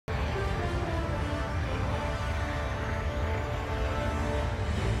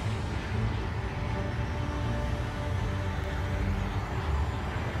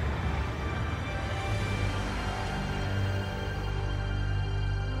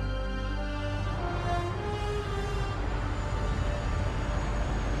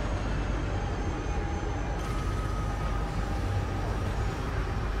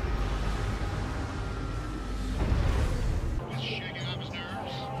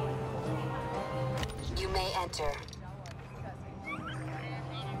Enter.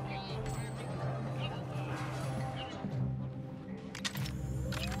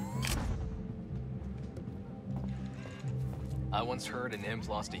 I once heard an imp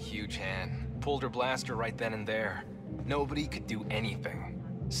lost a huge hand. Pulled her blaster right then and there. Nobody could do anything.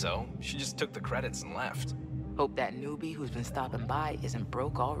 So, she just took the credits and left. Hope that newbie who's been stopping by isn't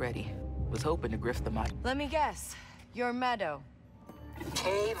broke already. Was hoping to grift them out. Let me guess. You're Meadow.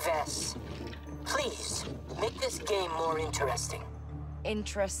 Kay Vess. Please, make this game more interesting.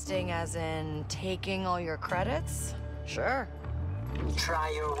 Interesting as in taking all your credits? Sure.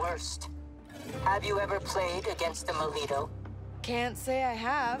 Try your worst. Have you ever played against the Melito? Can't say I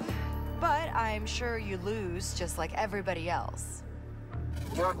have, but I'm sure you lose just like everybody else.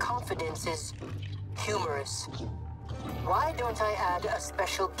 Your confidence is humorous. Why don't I add a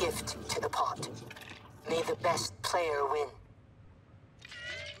special gift to the pot? May the best player win.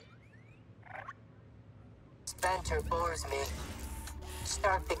 Banter bores me.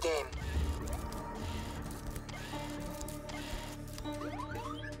 Start the game.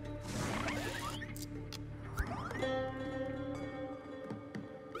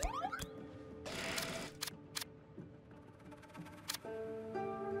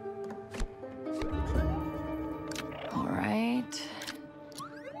 All right.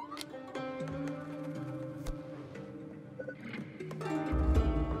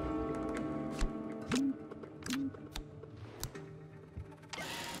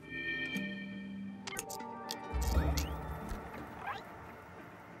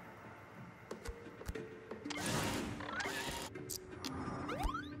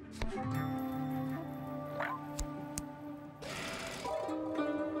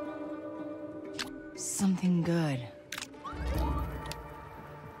 Something good.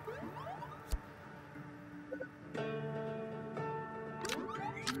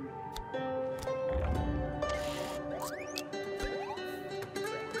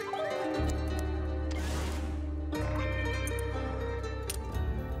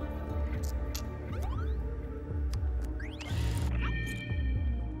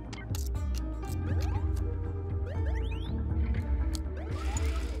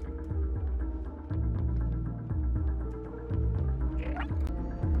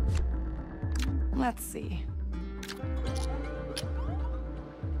 Let's see.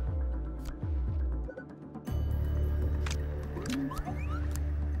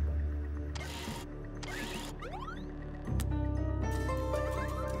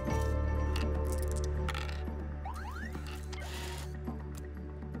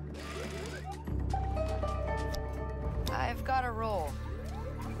 I've got a roll.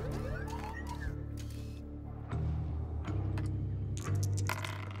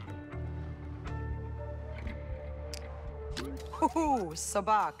 Ooh,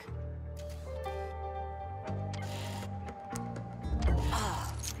 sabak.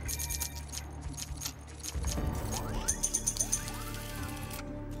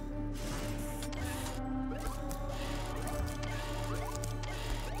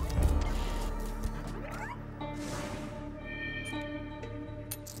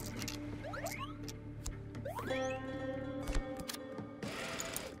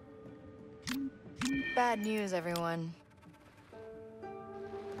 Bad news, everyone.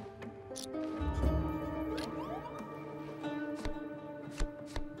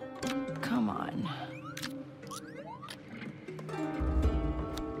 Come on.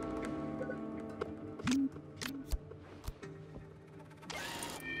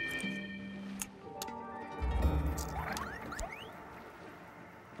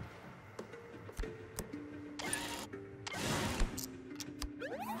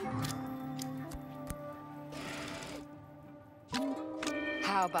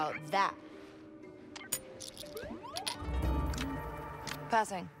 How about that?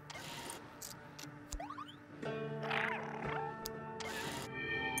 Passing.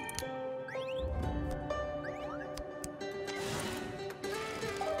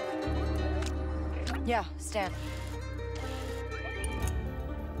 Yeah, stand.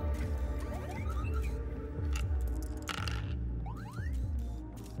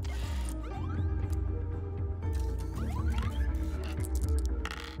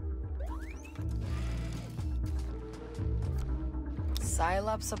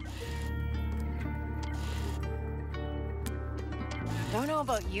 Psylopes. Don't know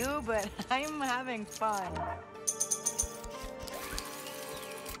about you, but I'm having fun.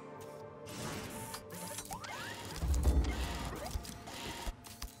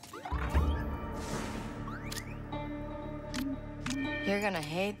 You're gonna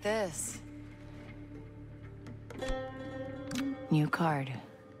hate this. New card.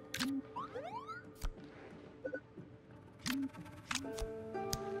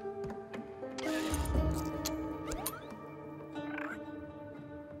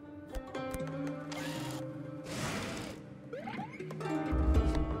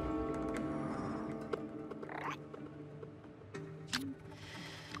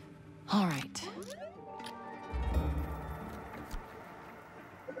 All right.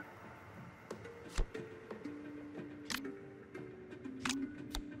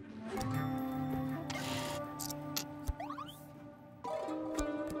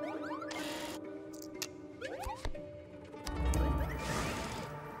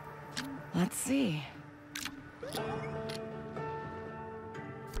 Let's see.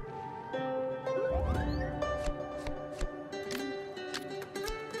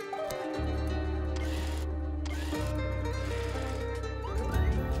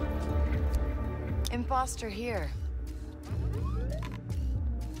 Imposter here.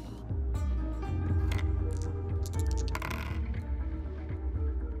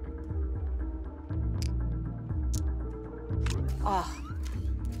 Oh.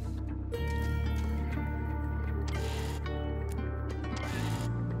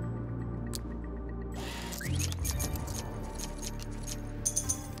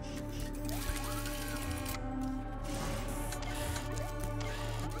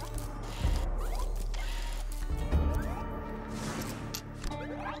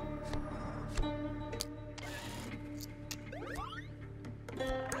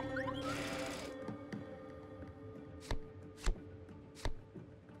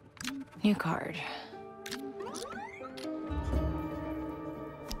 New card.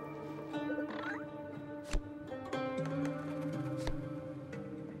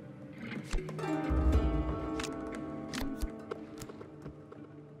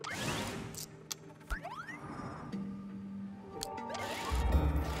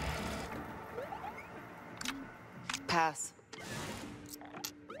 Pass.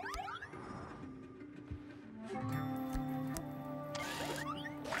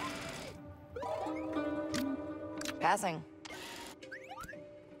 Passing.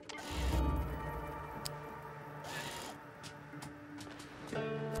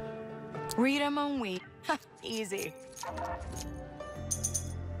 Read 'em on weed. Easy.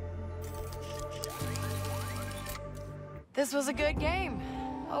 This was a good game.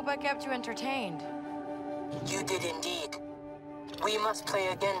 Hope I kept you entertained. You did indeed. We must play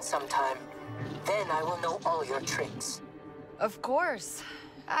again sometime. Then I will know all your tricks. Of course.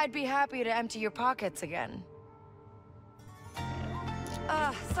 I'd be happy to empty your pockets again.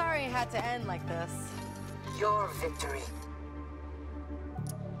 Sorry it had to end like this. Your victory.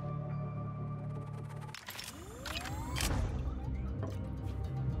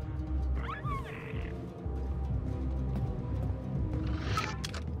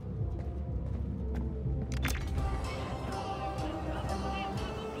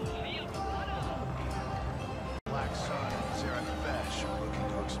 Black Sun and Kay Vess are looking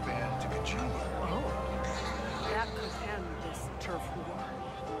to expand to Kajima. That could end this turf war.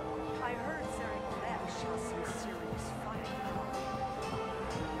 I heard Kay Vess has some serious fighting.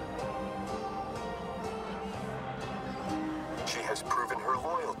 She has proven her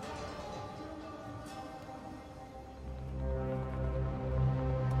loyalty.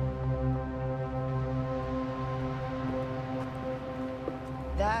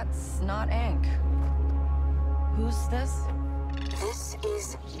 That's not Ankh. Who's this? This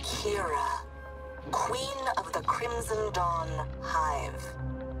is Kira, Queen of the Crimson Dawn Hive.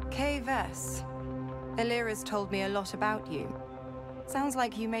 Kay Vess. Illyra's told me a lot about you. Sounds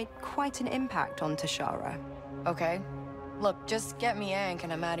like you made quite an impact on Tashara. Okay. Look, just get me Ankh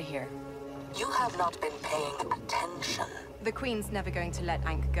and I'm out of here. You have not been paying attention. The Queen's never going to let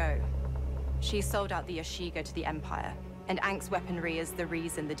Ankh go. She sold out the Ashiga to the Empire, and Ankh's weaponry is the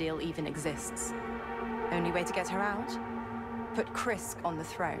reason the deal even exists. Only way to get her out? Put Krisk on the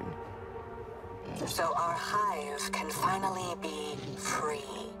throne. So our hive can finally be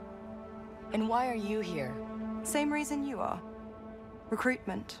free. And why are you here? Same reason you are.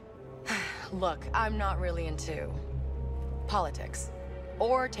 Recruitment. Look, I'm not really into politics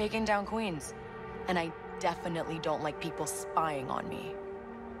or taking down queens. And I definitely don't like people spying on me.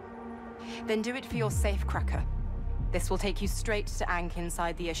 Then do it for your safecracker. This will take you straight to Ankh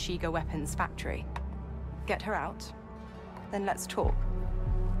inside the Ashiga weapons factory. Get her out, then let's talk.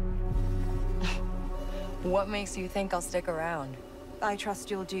 What makes you think I'll stick around? I trust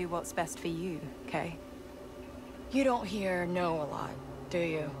you'll do what's best for you, Kay. You don't hear no a lot, do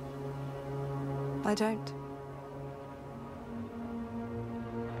you? I don't.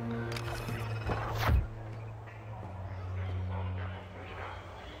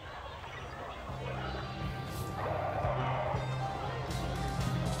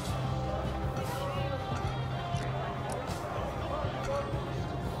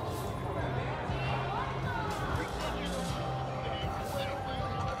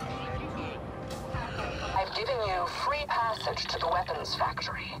 I've given you free passage to the weapons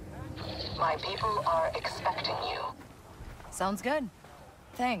factory. My people are expecting you. Sounds good.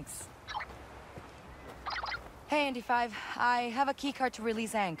 Thanks. Hey, Indy 5. I have a keycard to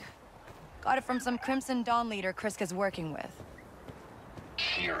release Ankh. Got it from some Crimson Dawn leader Krisk is working with.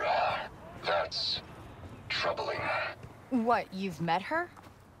 Kira. That's troubling. What, you've met her?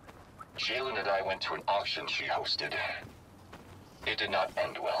 Jalen and I went to an auction she hosted. It did not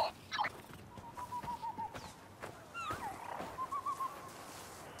end well.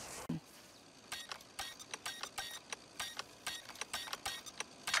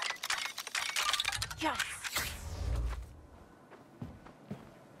 Yes!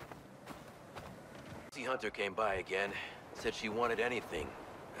 The hunter came by again. Said she wanted anything,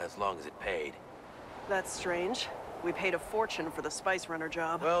 as long as it paid. That's strange. We paid a fortune for the Spice Runner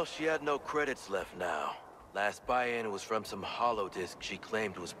job. Well, she had no credits left now. Last buy-in was from some holodisc she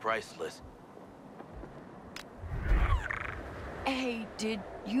claimed was priceless. Hey, did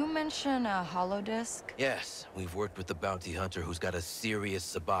you mention a holodisc? Yes, we've worked with the bounty hunter who's got a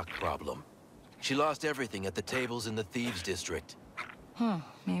serious sabacc problem. She lost everything at the tables in the Thieves' District.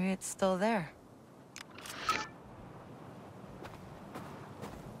 Maybe it's still there.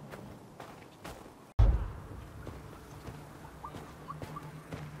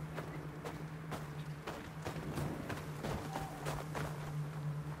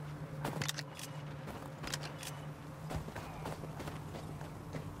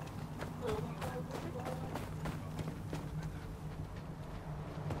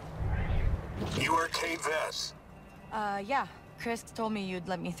 You are Kay Vess. Yeah. Krisk told me you'd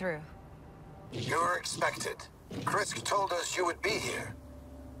let me through. You're expected. Krisk told us you would be here.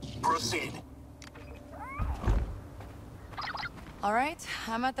 Proceed. All right,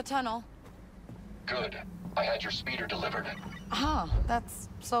 I'm at the tunnel. Good. I had your speeder delivered. Huh, that's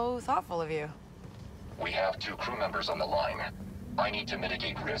so thoughtful of you. We have 2 crew members on the line. I need to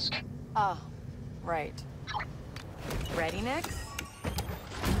mitigate risk. Oh, right. Ready, Nix?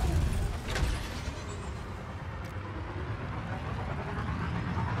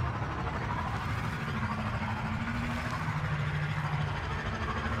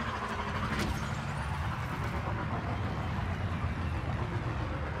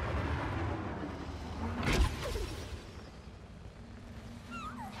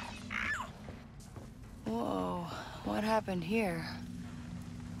 Whoa, what happened here?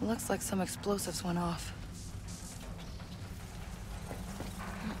 Looks like some explosives went off.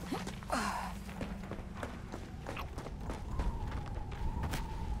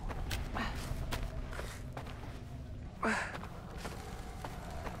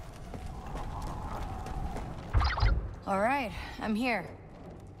 All right, I'm here.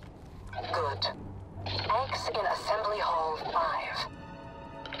 Good. Ankh's in Assembly Hall 5.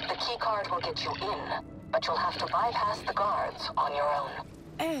 The keycard will get you in, but you'll have to bypass the guards on your own.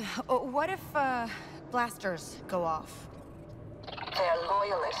 What if, blasters go off? They're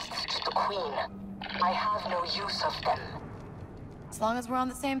loyalists to the Queen. I have no use of them. As long as we're on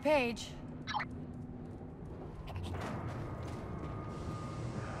the same page.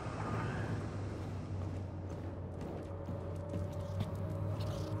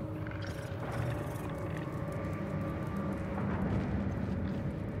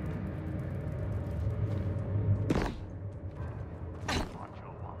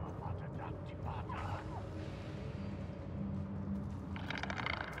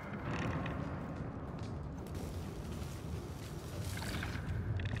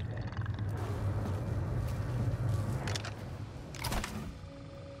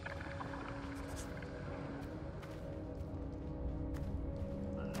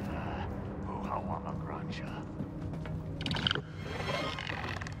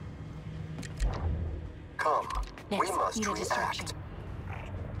 Come, we Next, must need a distraction. react.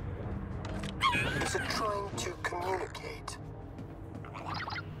 Is it trying to communicate?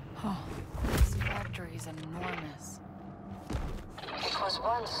 Oh, this factory is enormous. It was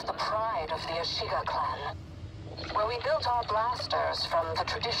once the pride of the Ashiga clan, where we built our blasters from the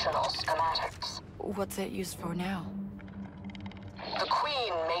traditional schematics. What's it used for now? The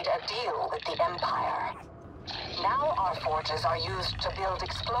Queen made a deal with the Empire. Now our forges are used to build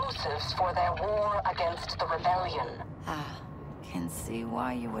explosives for their war against the rebellion. Ah, can see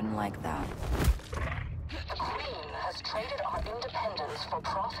why you wouldn't like that. The Queen has traded our independence for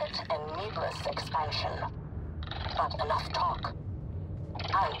profit and needless expansion. But enough talk.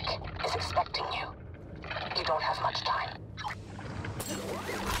 Ankh is expecting you. You don't have much time.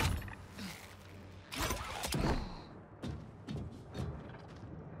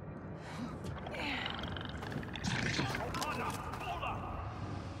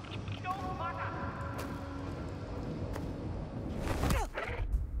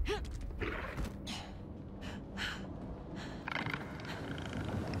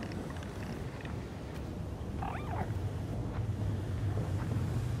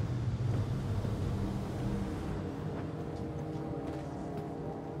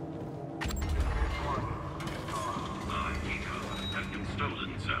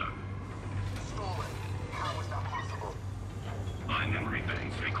 memory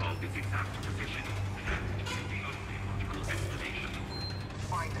banks recall its exact position. That is the only logical explanation.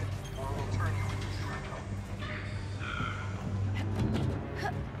 Find it, or we'll turn you into Shrek.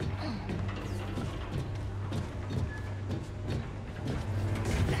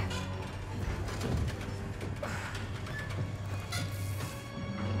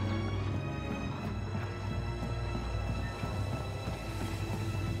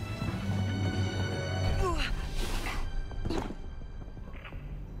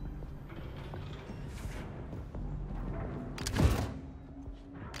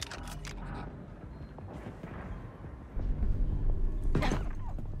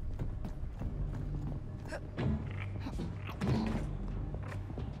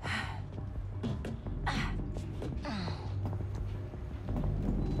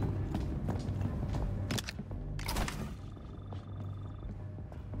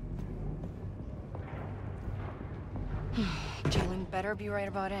 Jalen better be right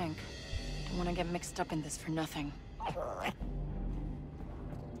about Ink. Don't want to get mixed up in this for nothing.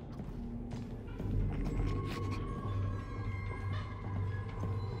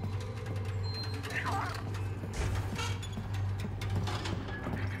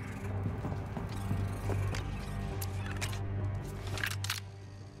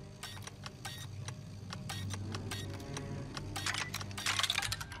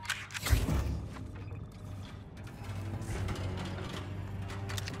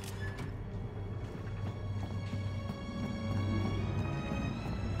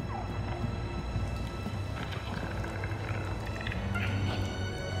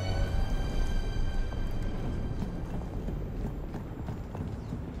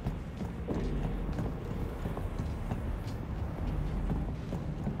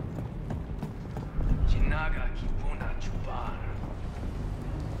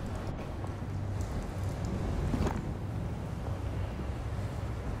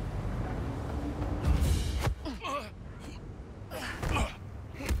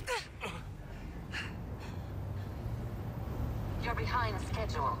 You're behind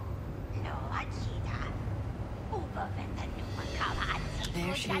schedule.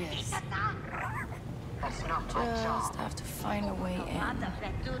 There she is. That's not my Just job. have to find a way in.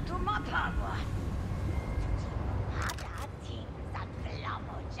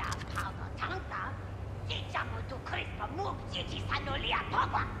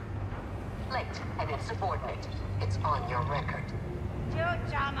 Late and insubordinate. It's on your record.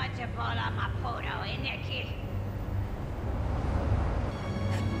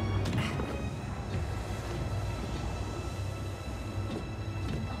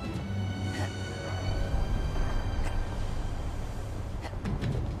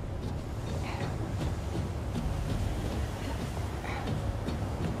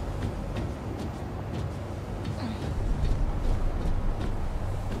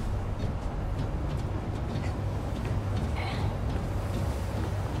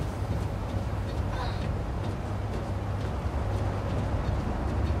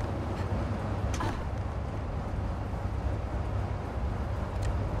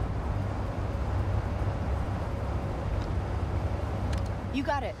 You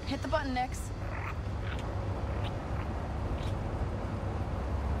got it. Hit the button, Nix.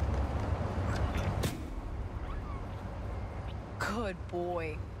 Good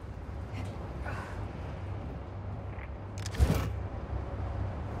boy.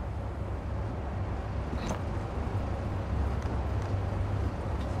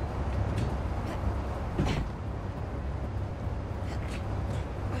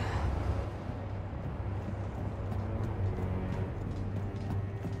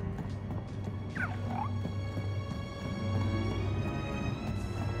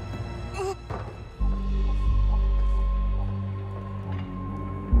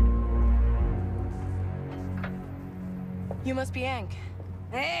 You must be Ank.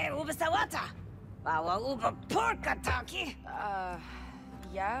 Hey, Uba Sawata! Wawa Uba Porka Taki!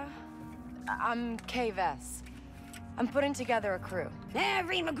 Yeah? I'm Kay Vess. I'm putting together a crew.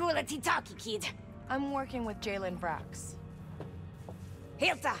 Every Magula Titaki, kid. I'm working with Jalen Brax.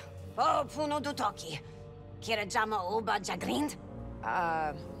 Hilta, O Puno Dutoki. Kirajama Uba Jagrind?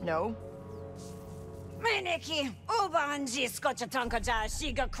 No. Meneki, Uba Anji Scochatanka Ja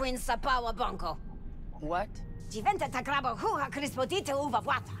Shiga Queen Sapawa Bonko. What? Diventa Takrabo Huha Crispodita Uba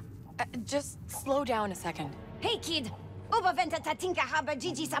Wata. Just slow down a second. Hey, kid. Uba Venta Tatinka Haba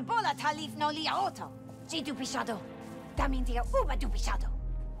Gigi Sabola Talif no Lia Auto. Jidu Pishado. Damindia Uba Dupishado.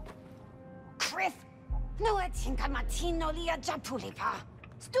 Criff. No Etinka Matino Lia Japulipa.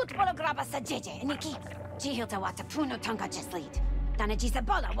 Stut Bolograba Sajeje, Niki. Jihilta Wata Puno Tonka Jeslead. Dana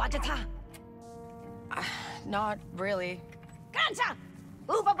Gisabola Wajata. Not really. Gancha!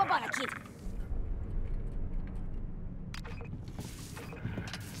 Uba babara, kid.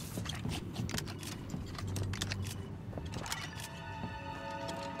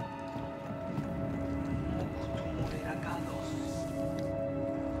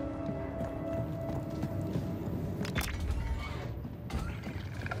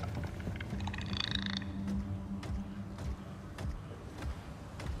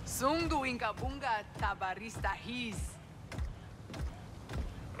 Zungu inga bunga tabarista his.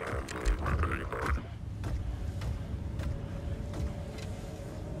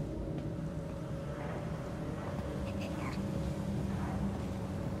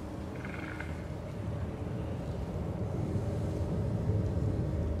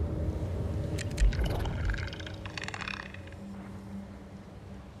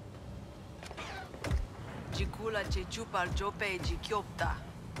 Jikula chechupal jope jikyopta.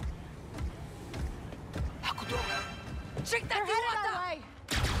 Check that water!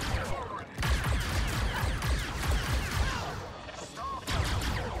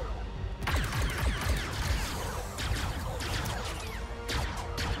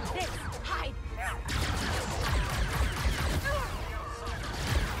 Hide!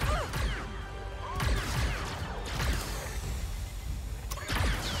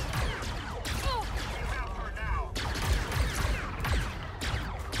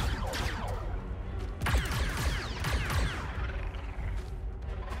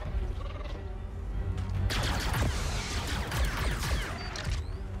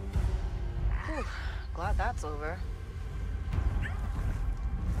 Glad that's over.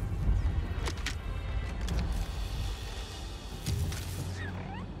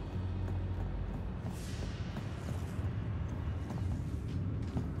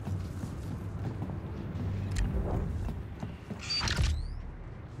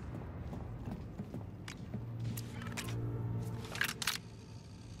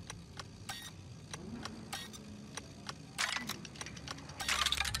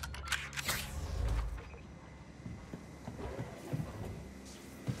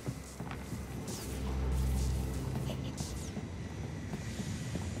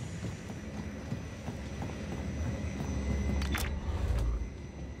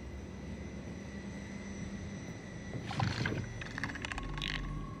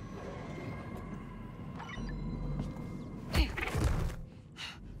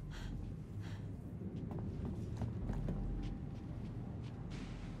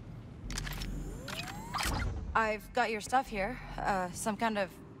 I've got your stuff here. Some kind of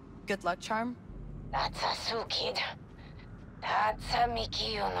good luck charm? That's a Su, kid. That's a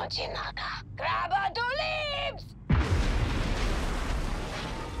Mikiyo no Jinaga. Grab a leaves!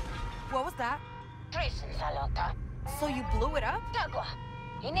 What was that? Prison salota. So you blew it up? Dagwa.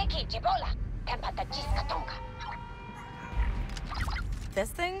 Ineki jibola. Kempata jiska tonka. This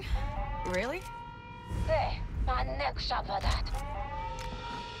thing? Really? Hey, my neck shopper that.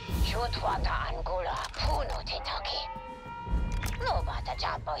 Jutwata Angola Puno Titaki. No bata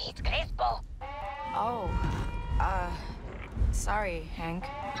jambo hit crispo. Oh, sorry, Hank.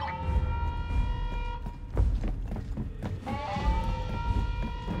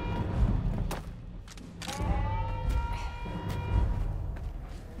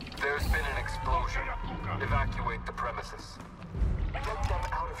 There's been an explosion. Evacuate the premises. Get them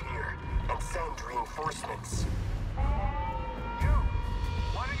out of here and send reinforcements.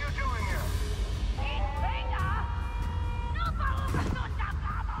 What are you doing here?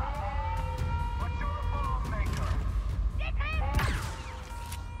 What's your bomb maker?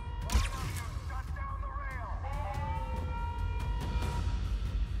 Shut down the rail.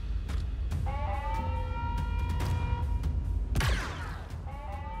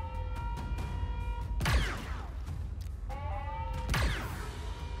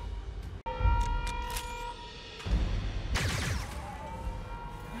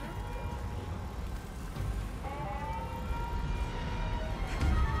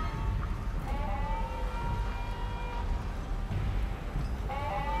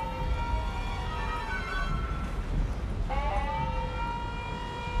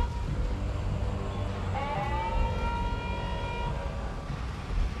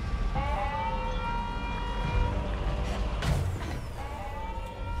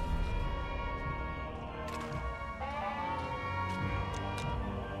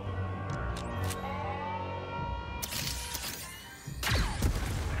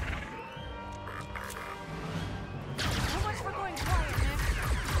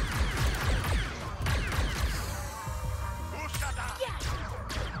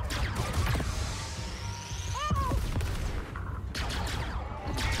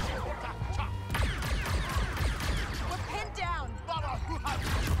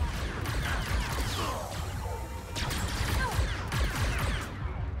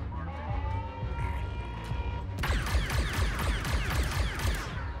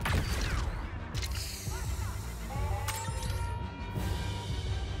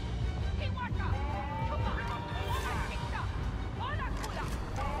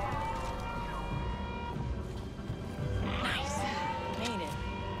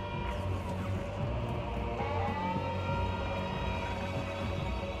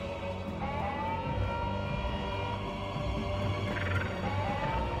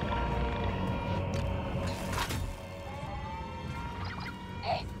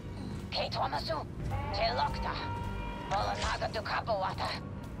 Thomasu, Jelokta, Bolanaga Dukabawata.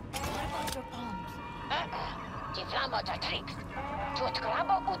 What about your palms? Tiflamo Tatrix,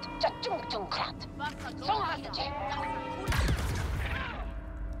 Tutkrabo ut Jatungtungkrat. Songhataje.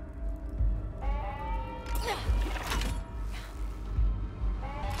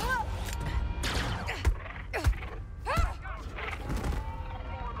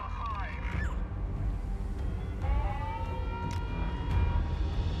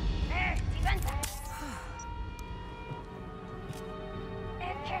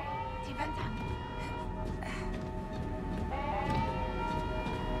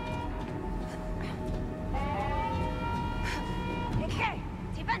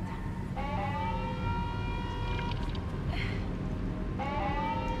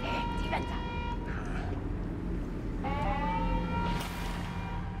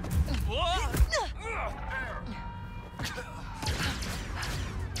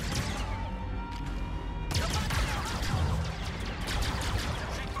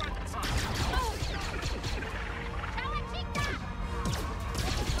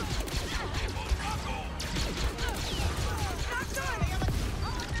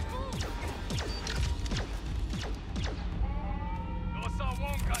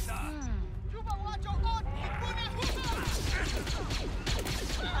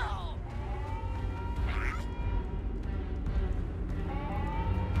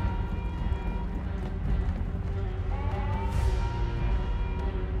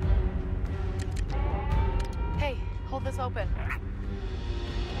 Hold this open.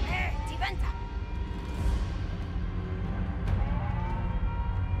 Diventa.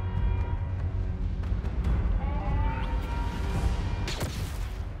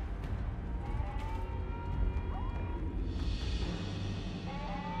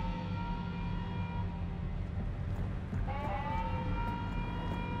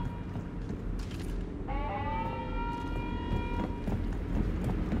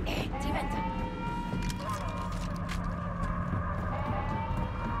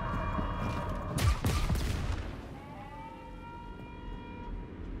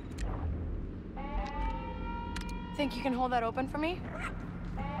 Think you can hold that open for me?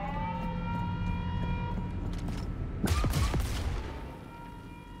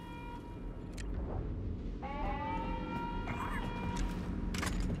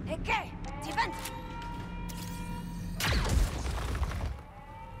 Okay, Diventa.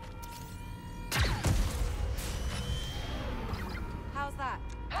 How's that?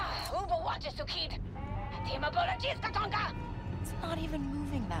 Uber watches to kid. Timabologiska tonga. It's not even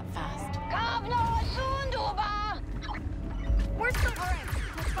moving that fast. Kavno sunduba. Where's the... All right,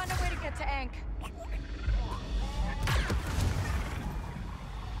 let's find a way to get to Ankh.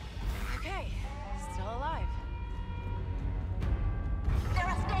 Okay, still alive.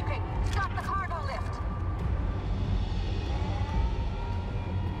 They're escaping. Stop the cargo lift.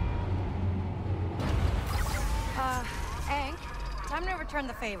 Ankh, time to return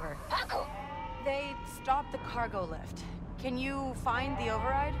the favor. Haku. They stopped the cargo lift. Can you find the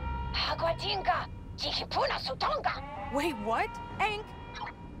override? Haguatinga. Chikipuna sutonga. Wait, what? Ankh?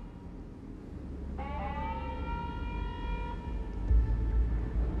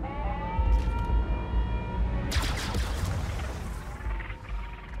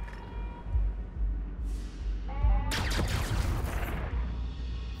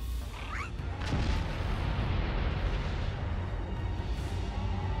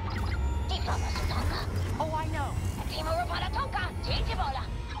 Oh, I know.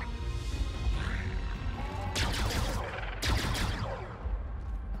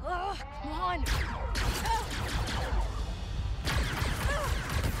 Ugh, come on.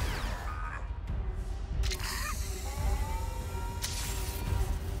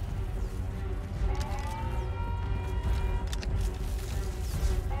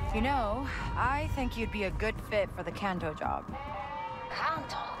 You know, I think you'd be a good fit for the Kanto job.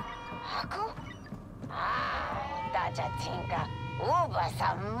 Kanto? Haku? Dajatinga.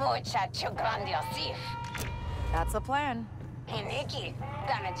 Ubasa muchacho grandiosif. That's the plan. Hiniki.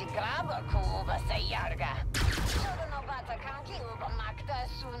 Danaji graba ku ubasa yarga. Shodono bata kanki uba makta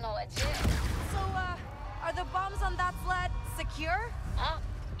suno aje. So, are the bombs on that sled secure? Huh?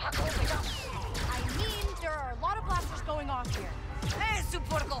 Haku bijo. I mean, there are a lot of blasters going off here. Eh,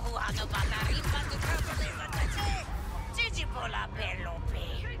 suporgo huano batari patu kapo de batache. Gigi bola pelope.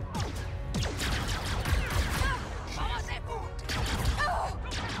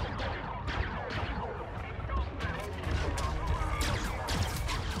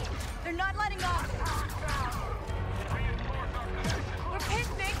 They're not letting off. We're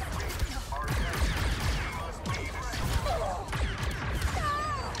picnic.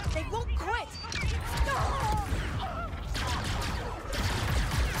 They won't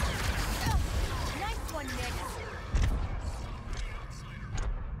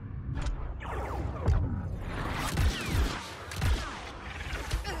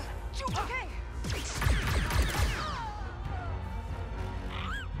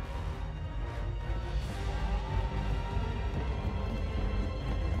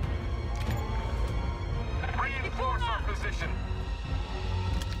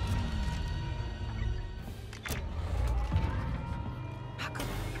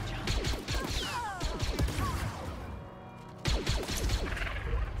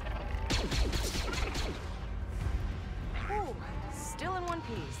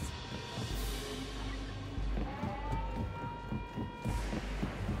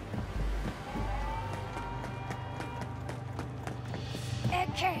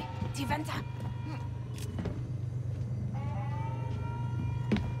Kay, die Venta.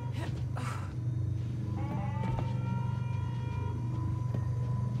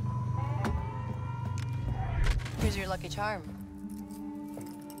 Here's your lucky charm.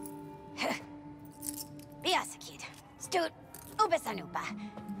 Biasa, kid. Stut, ubesanupa.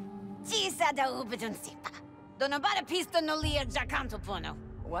 Gisa da ubedunsipa. Donobara pisto no lia jacanto pono.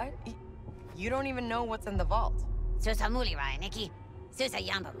 What? You don't even know what's in the vault. Susa mulira, Nikki. Susa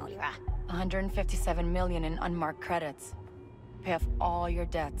yamba mulira. 157 million in unmarked credits. Pay off all your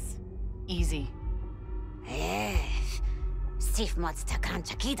debts. Easy. Sif mods takan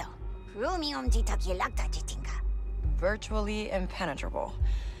chakido. Rumium jitakilakta jitinga. Virtually impenetrable.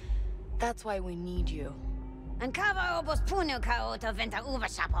 That's why we need you. And kava obos puno kaota venta uva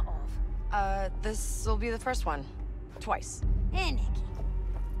shapa of. This will be the first one. Twice. Nikki.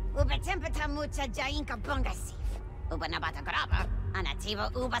 Uba tempeta mucha jainka bunga sif. Uba nabata grava.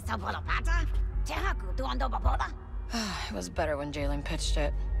 Anativo uba sapolopata. Tehaku duondo babola. It was better when Jalen pitched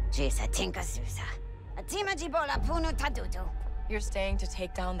it. Jisa tinka susa. Atima jibola puno tadutu. You're staying to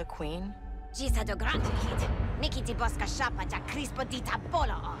take down the Queen? Gisa do grande hit. Miki ti bosca shapa ja crispo di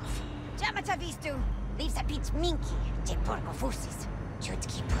tabola off. Jamata vistu. Leaves a pitch minky. Je porco fusis.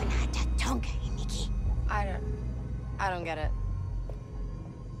 Jutki puna da tonga Miki. I don't get it.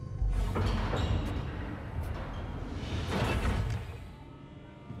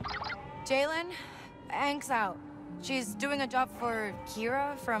 Jalen, Hank's out. She's doing a job for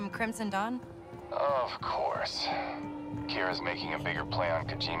Kira from Crimson Dawn. Of course. Kira's making a bigger play on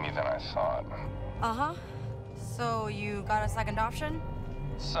Kajimi than I thought. Uh-huh. So you got a second option?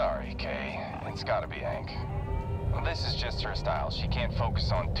 Sorry, Kay. It's gotta be Hank. This is just her style. She can't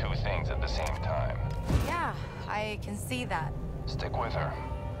focus on two things at the same time. Yeah, I can see that. Stick with her.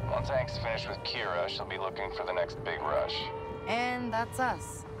 Once Hank's finished with Kira, she'll be looking for the next big rush. And that's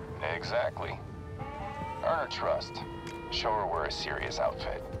us. Exactly. Earn her trust. Show her we're a serious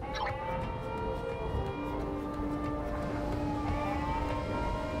outfit.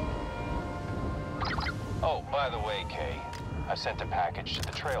 Oh, by the way, Kay, I sent a package to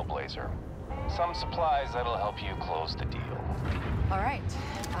the Trailblazer. Some supplies that'll help you close the deal. All right,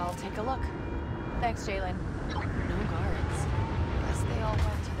 I'll take a look. Thanks, Jalen. No guards. Guess they all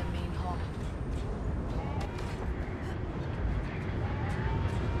went to the main hall.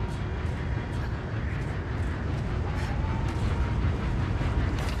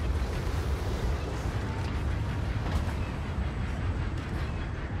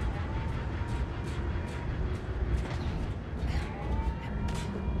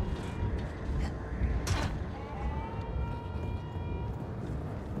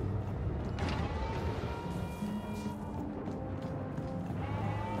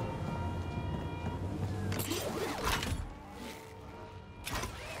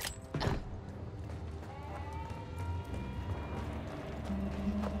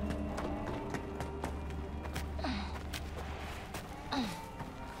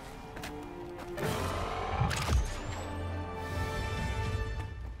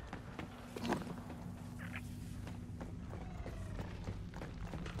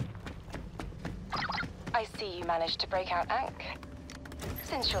 I see you managed to break out Ank.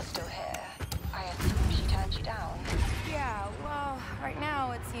 Since you're still here, I assume she turned you down. Yeah, well, right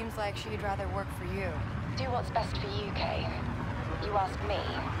now it seems like she'd rather work for you. Do what's best for you, Kay. You ask me,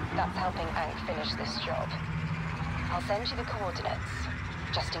 that's helping Ank finish this job. I'll send you the coordinates,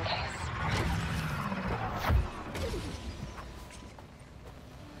 just in case.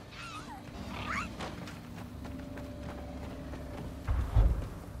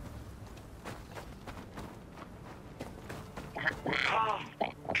 Come,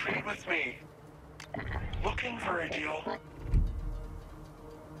 trade with me. Looking for a deal?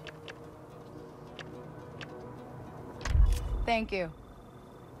 Thank you.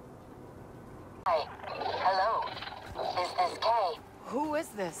 Hi. Hello. Is this Kay? Who is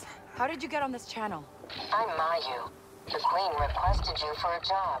this? How did you get on this channel? I'm Mayu. The Queen requested you for a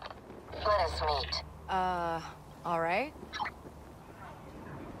job. Let us meet. All right.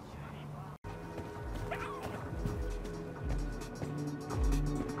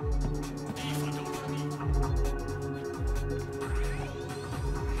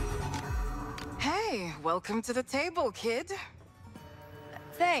 Hey, welcome to the table, kid.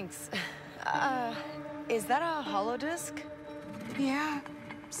 Thanks. Is that a holodisc? Yeah,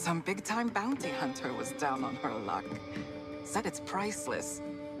 some big-time bounty hunter was down on her luck. Said it's priceless,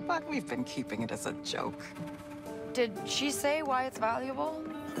 but we've been keeping it as a joke. Did she say why it's valuable?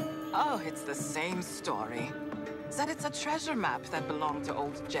 Oh, it's the same story. Said it's a treasure map that belonged to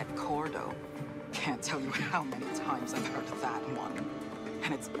old Jet Cordo. Can't tell you how many times I've heard that one.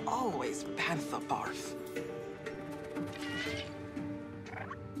 And it's always bantha barf.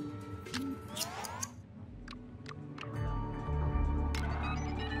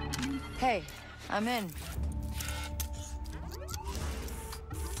 Hey, I'm in.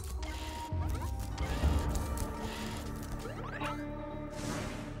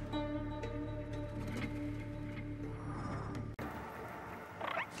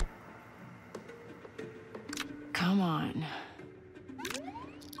 Come on.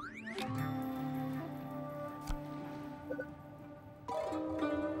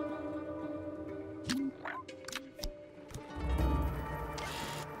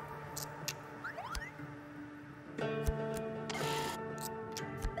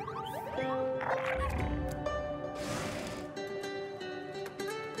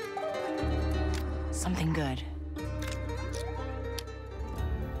 Something good.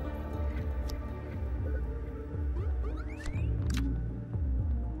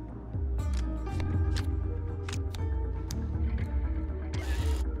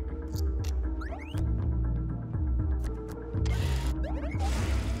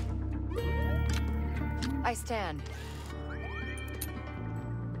 I stand.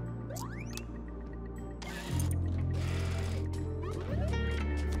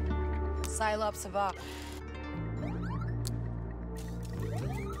 Cylops Savak.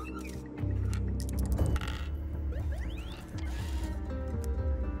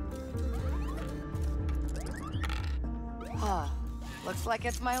 Huh. Looks like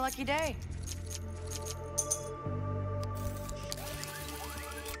it's my lucky day.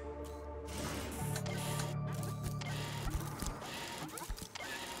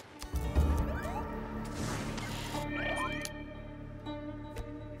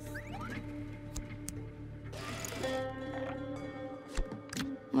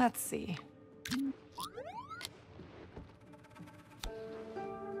 Let's see.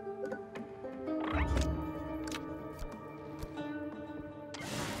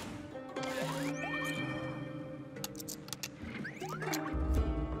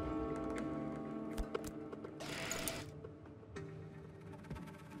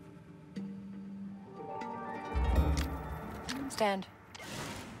 Stand.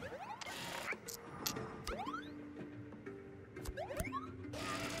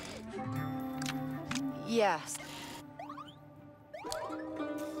 Yes.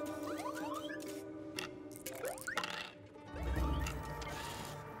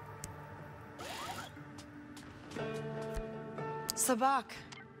 Sabak,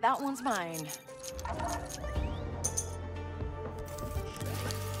 that one's mine.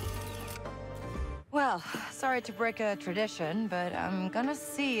 Well, sorry to break a tradition, but I'm gonna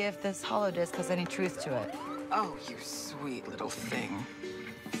see if this holodisc has any truth to it. Oh, you sweet little thing.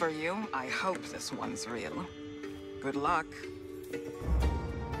 For you, I hope this one's real. Good luck.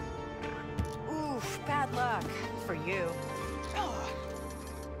 Oof, bad luck. For you.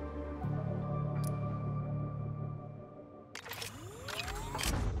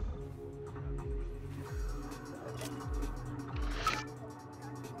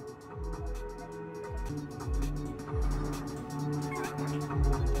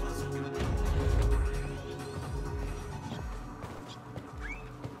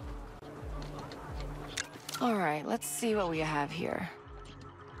 All right, let's see what we have here.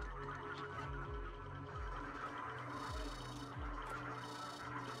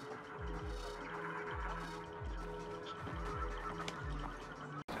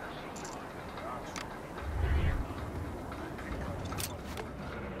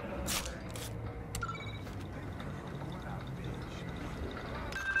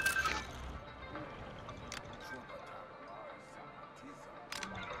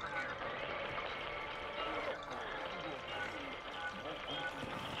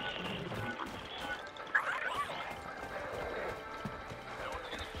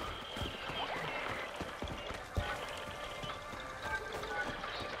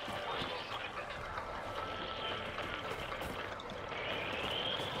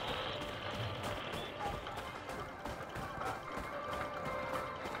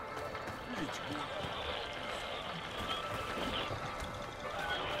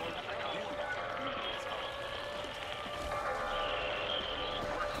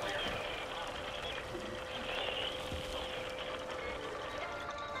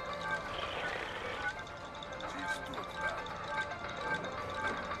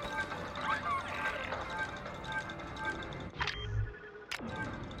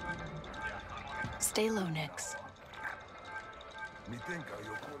 Stay low, Nix.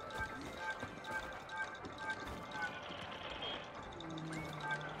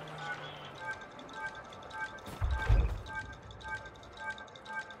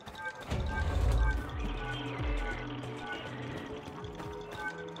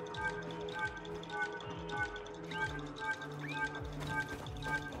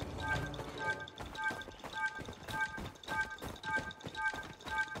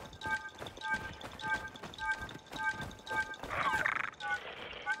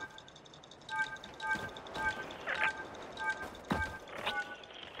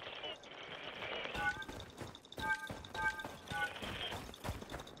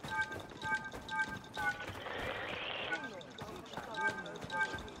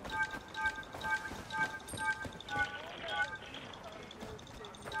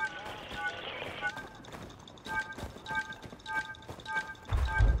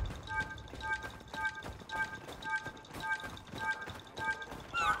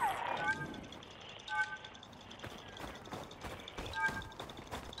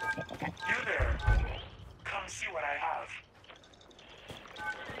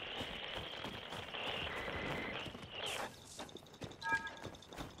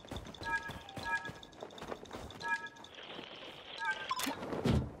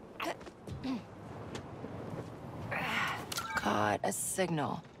 Got a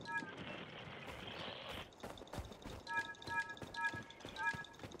signal.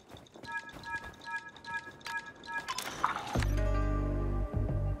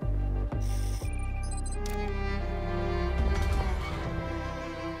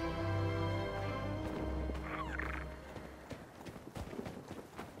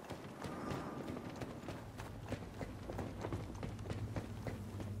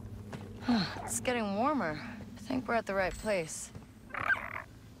 It's getting warmer. I think we're at the right place.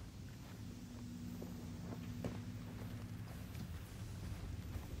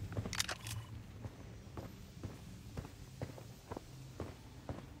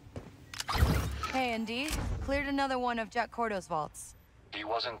 Hey, and Dee, cleared another one of Jack Cordo's vaults. He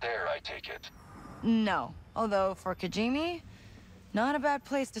wasn't there, I take it. No, although for Kajimi, not a bad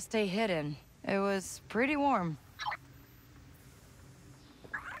place to stay hidden. It was pretty warm.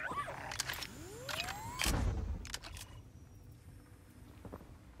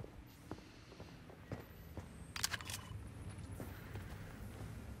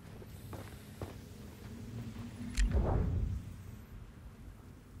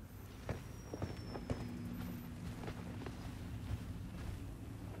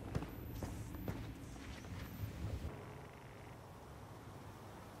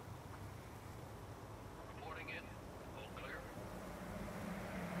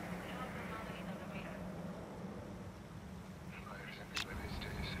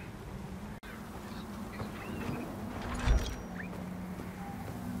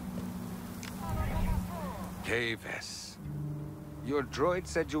 Kay Vess. Your droid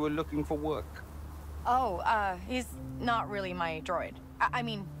said you were looking for work. Oh, he's not really my droid. I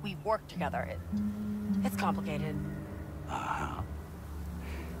mean, we work together. It's complicated. Uh-huh.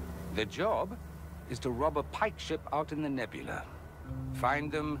 The job is to rob a pike ship out in the nebula. Find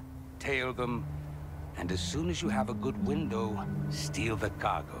them, tail them, and as soon as you have a good window, steal the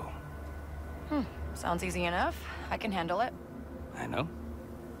cargo. Sounds easy enough. I can handle it. I know.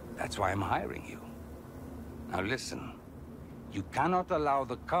 That's why I'm hiring you. Now listen, you cannot allow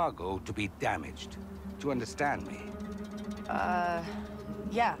the cargo to be damaged. Do you understand me?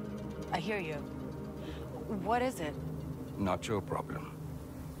 Yeah, I hear you. What is it? Not your problem.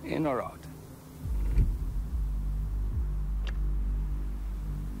 In or out?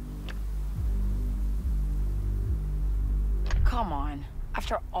 Come on.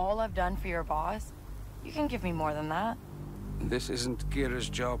 After all I've done for your boss, you can give me more than that. This isn't Kira's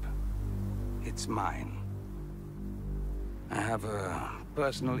job. It's mine. I have a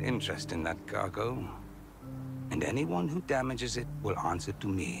personal interest in that cargo, and anyone who damages it will answer to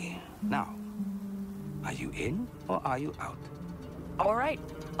me. Now, are you in or are you out? All right,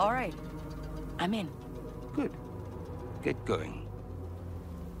 all right. I'm in. Good. Get going.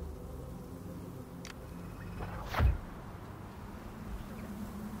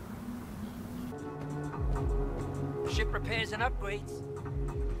 Ship repairs and upgrades.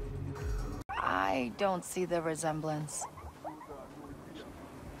 I don't see the resemblance.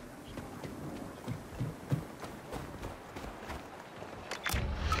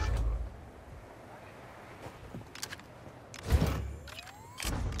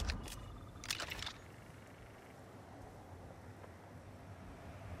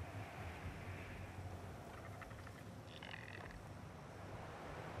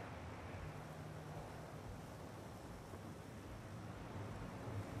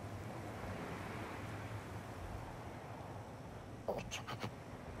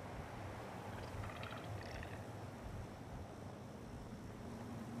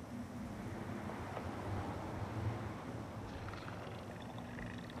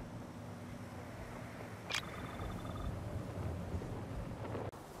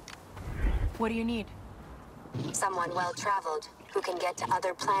 What do you need? Someone well-traveled, who can get to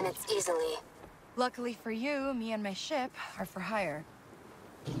other planets easily. Luckily for you, me and my ship are for hire.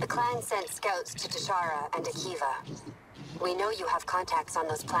 The clan sent scouts to Tashara and Akiva. We know you have contacts on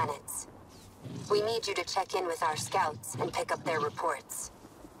those planets. We need you to check in with our scouts and pick up their reports.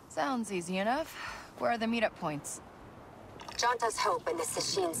 Sounds easy enough. Where are the meetup points? Janta's Hope in the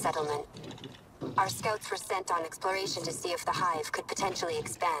Sasheen settlement. Our scouts were sent on exploration to see if the hive could potentially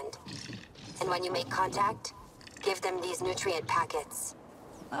expand. And when you make contact, give them these nutrient packets.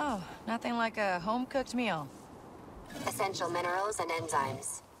 Oh, nothing like a home-cooked meal. Essential minerals and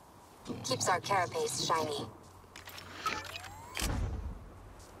enzymes. Keeps our carapace shiny.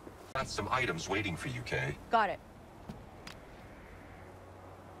 Got some items waiting for you, Kay. Got it.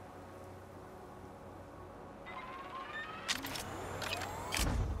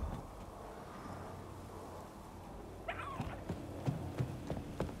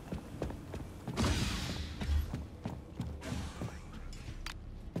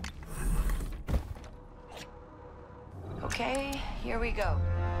 Okay, here we go.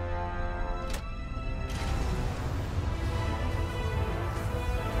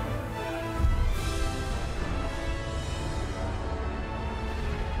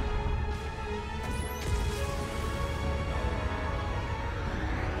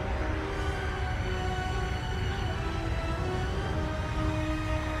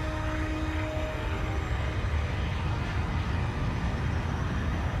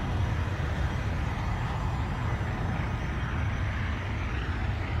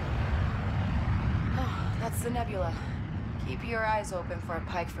 That's the nebula. Keep your eyes open for a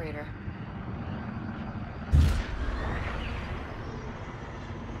pike freighter.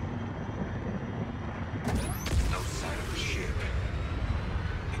 No sign of the ship.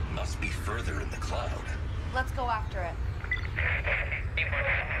 It must be further in the cloud. Let's go after it.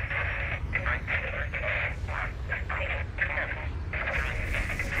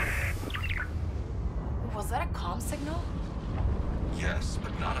 Was that a comm signal? Yes,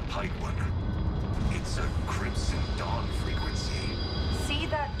 but not a pike one. It's a Crimson Dawn frequency. See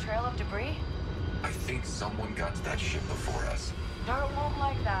that trail of debris? I think someone got to that ship before us. Dart won't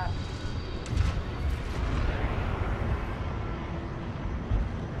like that.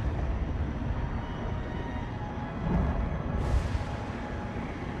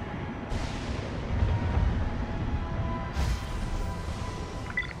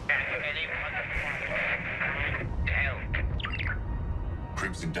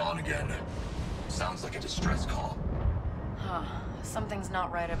 Crimson Dawn again. Sounds like a distress call. Huh. Something's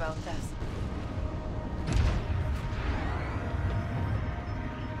not right about this.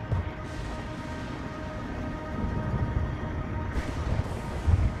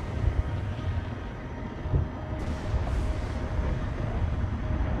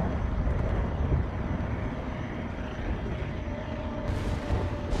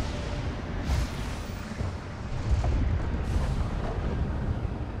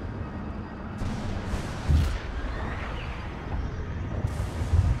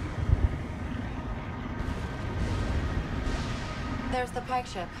 There's the pike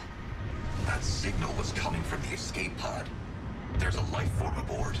ship. That signal was coming from the escape pod. There's a life form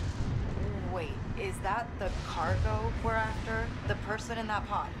aboard. Wait, is that the cargo we're after? The person in that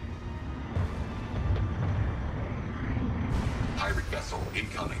pod? Pirate vessel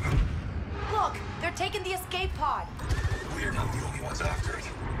incoming. Look! They're taking the escape pod! We're not the only ones after it.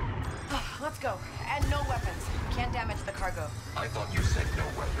 Let's go. And no weapons. Can't damage the cargo. I thought you said no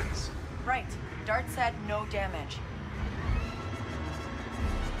weapons. Right. Dart said no damage.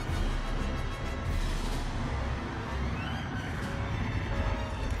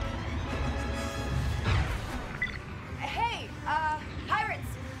 Hey, pirates!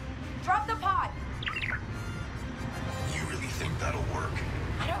 Drop the pod! You really think that'll work?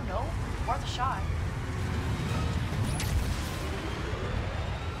 I don't know. Worth a shot.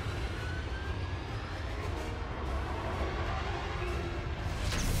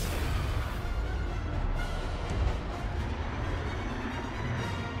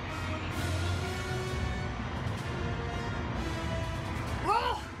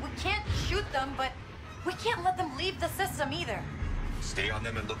 Them, but we can't let them leave the system either. Stay on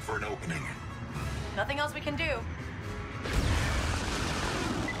them and look for an opening. Nothing else we can do.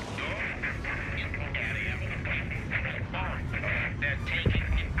 They're taking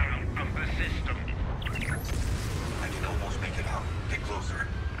it out of the system. I can almost make it out. Get closer.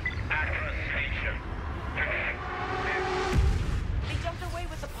 Accra Station. They jumped away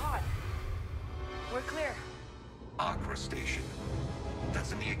with the pod. We're clear. Accra Station.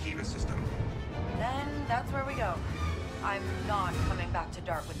 That's in the Akiva system. Then that's where we go. I'm not coming back to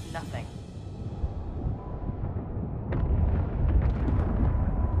Dart with nothing.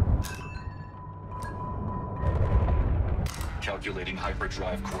 Calculating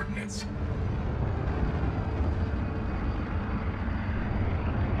hyperdrive coordinates.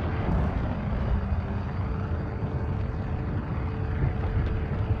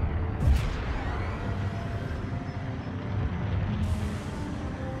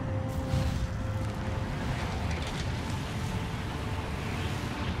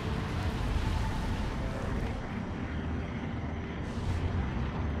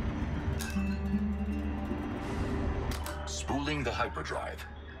 Spooling the hyperdrive.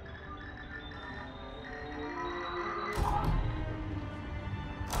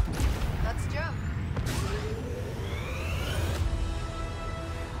 Let's jump.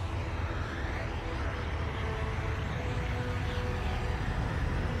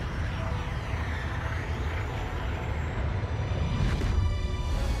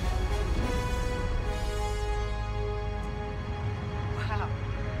 Wow.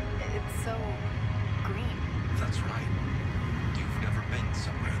 It's so green. That's right.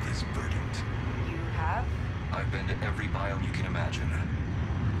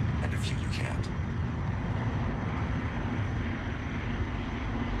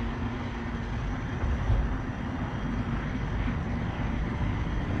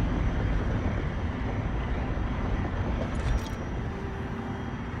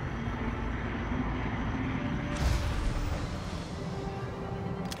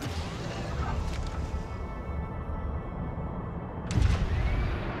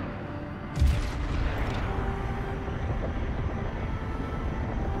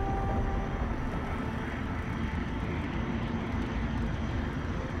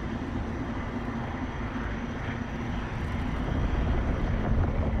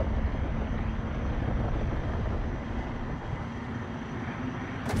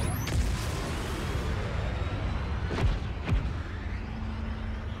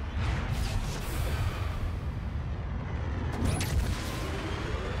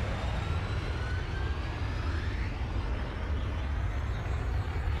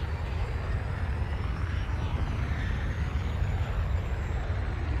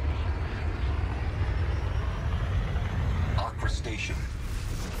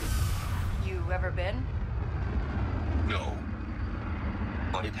 ever been? No.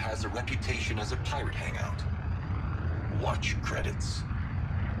 But it has a reputation as a pirate hangout. Watch credits.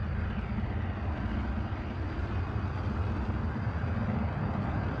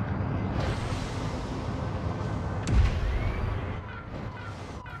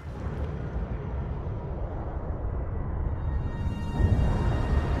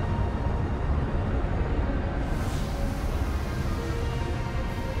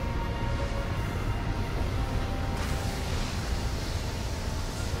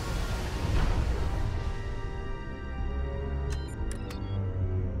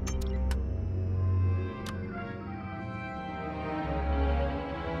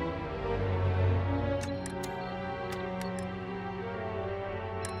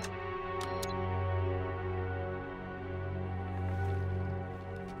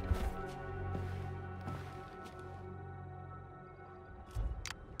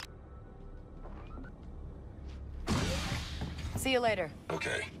 See you later.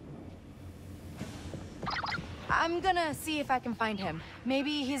 Okay. I'm gonna see if I can find him.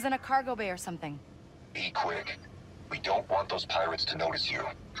 Maybe he's in a cargo bay or something. Be quick. We don't want those pirates to notice you.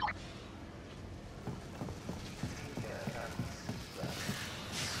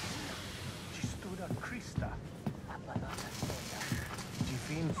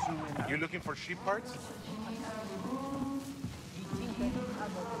 You looking for ship parts?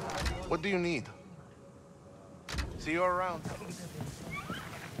 What do you need? See you around.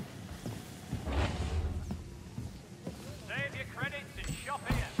 Save your credits and shop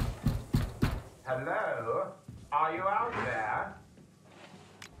here. Hello? Are you out there?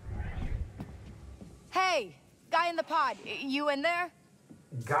 Hey! Guy in the pod, you in there?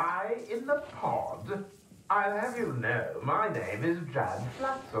 Guy in the pod? I'll have you know, my name is Jan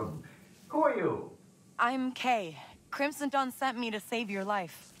Flatsum. Who are you? I'm Kay. Crimson Dawn sent me to save your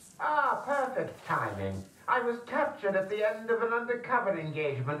life. Ah, perfect timing. I was captured at the end of an undercover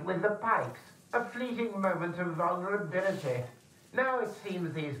engagement with the Pikes. A fleeting moment of vulnerability. Now it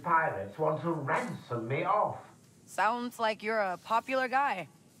seems these pirates want to ransom me off. Sounds like you're a popular guy.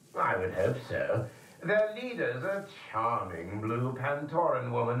 I would hope so. Their leader's a charming blue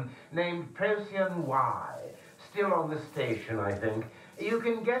Pantoran woman named Procyon Y. Still on the station, I think. You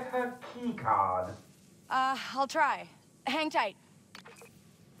can get her key card. I'll try. Hang tight.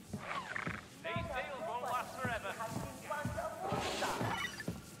 These deals won't last forever.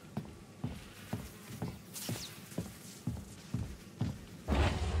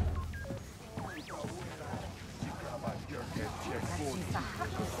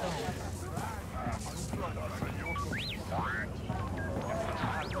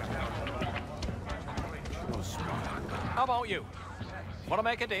 How about you? Want to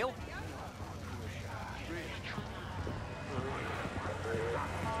make a deal?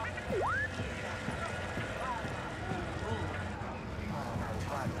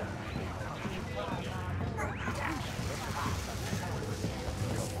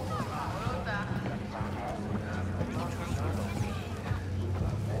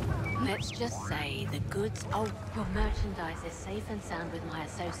 Let's just say the goods... Oh, your merchandise is safe and sound with my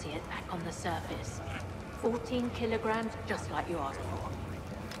associate back on the surface. 14 kilograms, just like you asked for.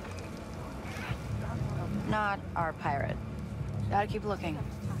 Not our pirate. Gotta keep looking.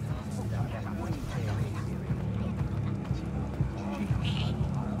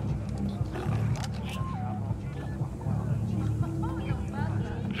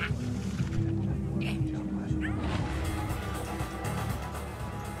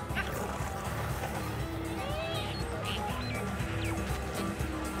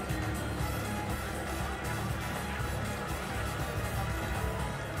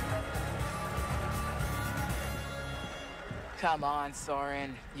 Come on,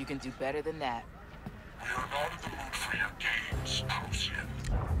 Soren. You can do better than that. We are not in the mood for your games, Procyon.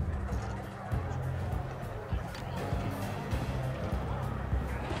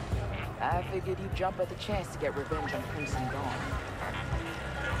 I figured you'd jump at the chance to get revenge on Crimson Dawn.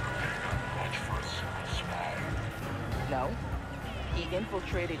 No. He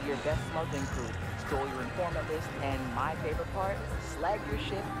infiltrated your best smuggling crew, stole your informant list, and my favorite part, slagged your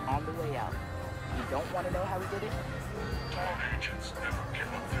ship on the way out. You don't want to know how he did it? Dawn agents never give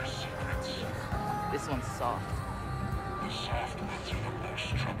up their secrets. This one's soft. The soft ones are the most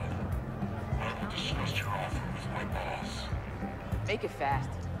trouble. I will discuss your offer with my boss. Make it fast.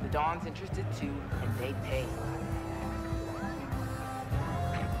 The Dawn's interested too, and they pay.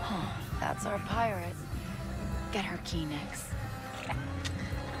 That's our pirate. Get her key next.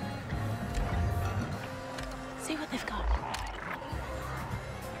 See what they've got.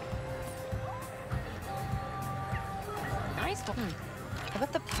 Nice one. I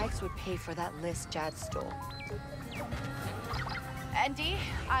bet the Pikes would would pay for that list Jad stole. And Dee,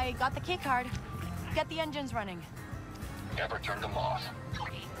 I got the key card. Get the engines running. Never turn them off.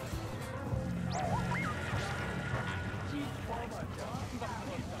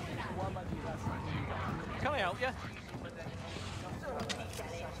 Can I help you?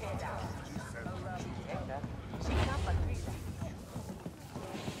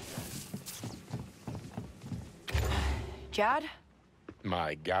 Jad?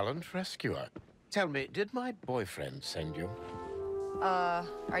 My gallant rescuer. Tell me, did my boyfriend send you?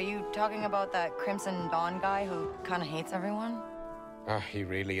 Are you talking about that Crimson Dawn guy who kind of hates everyone? He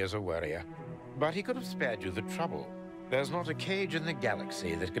really is a worrier. But he could have spared you the trouble. There's not a cage in the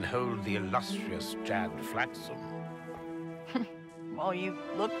galaxy that can hold the illustrious Jad Flaxum. Well, you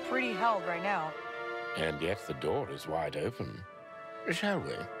look pretty held right now. And yet the door is wide open. Shall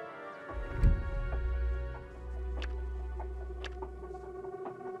we?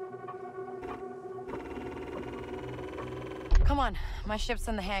 Come on, my ship's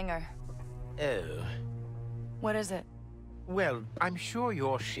in the hangar. Oh. What is it? Well, I'm sure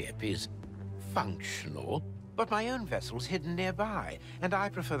your ship is functional, but my own vessel's hidden nearby, and I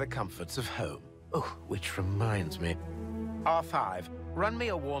prefer the comforts of home. Oh, which reminds me. R5, run me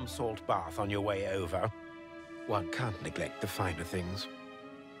a warm salt bath on your way over. One can't neglect the finer things.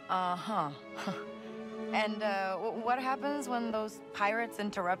 Uh-huh. And, what happens when those pirates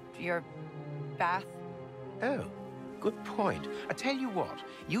interrupt your bath? Oh. Good point. I tell you what,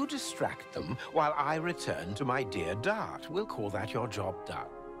 you distract them while I return to my dear Dart. We'll call that your job done.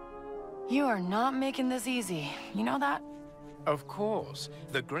 You are not making this easy. You know that? Of course.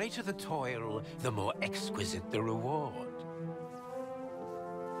 The greater the toil, the more exquisite the reward.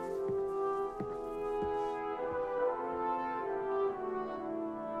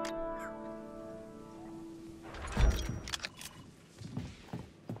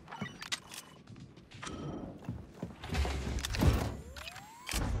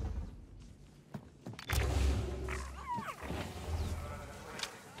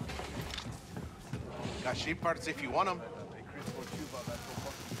 Got ship parts if you want them.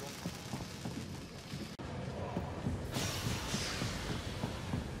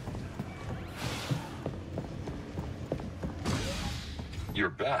 You're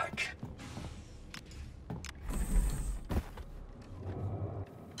back.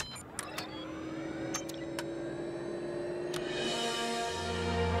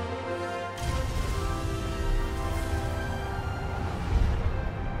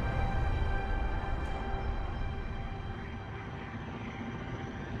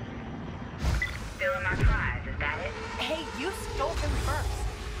 Filling my prize, is that it? Hey, you stole him first.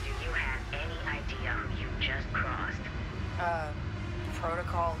 Do you have any idea who you just crossed?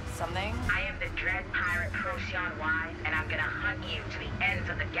 Protocol something? I am the dread pirate Procyon Wise, and I'm gonna hunt you to the ends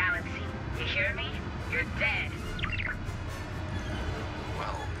of the galaxy. You hear me? You're dead.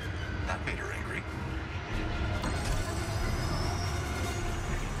 Well, that made her angry.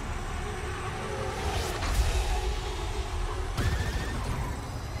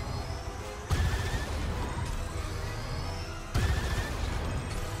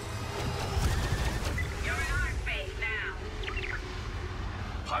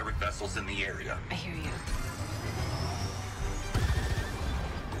 Pirate vessels in the area. I hear you.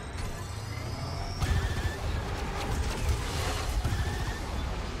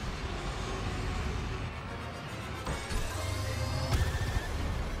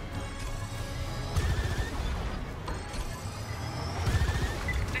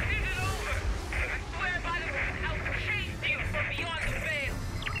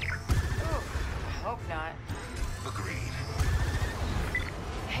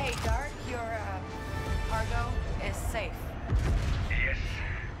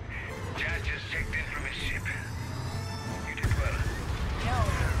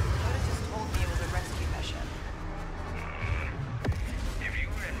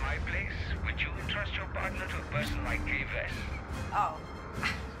 Oh,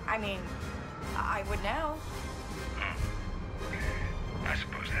 I mean, I would now. I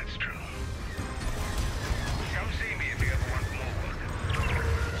suppose that's true. Come see me if you ever want more work.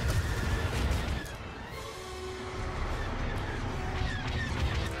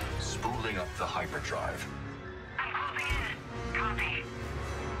 Spooling up the hyperdrive. I'm closing in. Copy.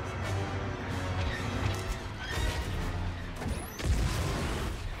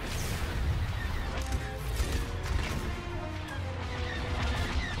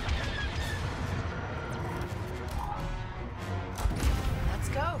 Let's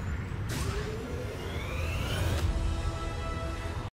go.